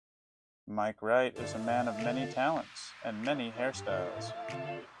Mike Wright is a man of many talents and many hairstyles.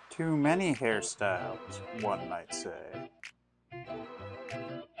 Too many hairstyles, one might say.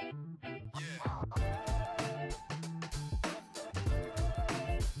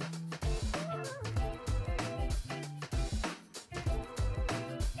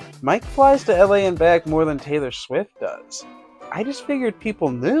 Mike flies to LA and back more than Taylor Swift does. I just figured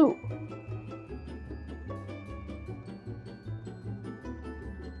people knew.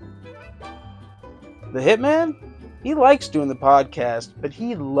 The Hitman? He likes doing the podcast, but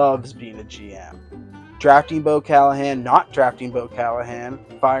he loves being a GM. Drafting Bo Callahan, not drafting Bo Callahan,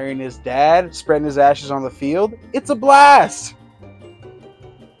 firing his dad, spreading his ashes on the field. It's a blast!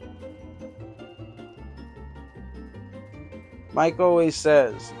 Mike always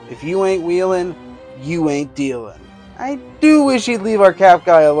says, if you ain't wheeling, you ain't dealing. I do wish he'd leave our cap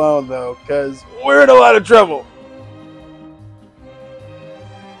guy alone, though, because we're in a lot of trouble.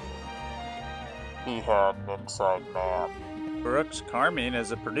 He had an inside man. Brooks Carmine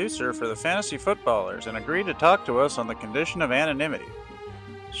is a producer for the Fantasy Footballers and agreed to talk to us on the condition of anonymity.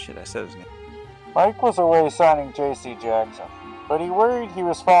 Shit, I said his name. Mike was away signing J.C. Jackson, but he worried he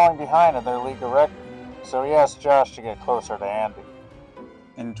was falling behind in their league of record, so he asked Josh to get closer to Andy.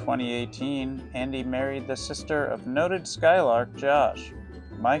 In 2018, Andy married the sister of noted Skylark Josh.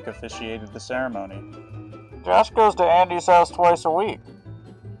 Mike officiated the ceremony. Josh goes to Andy's house twice a week.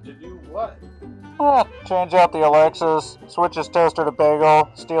 To do what? Change out the Alexas, switch his toaster to bagel,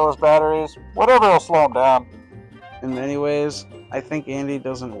 steal his batteries, whatever will slow him down. In many ways, I think Andy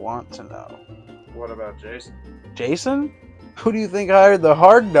doesn't want to know. What about Jason? Jason? Who do you think hired the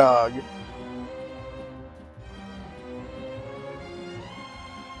hard dog?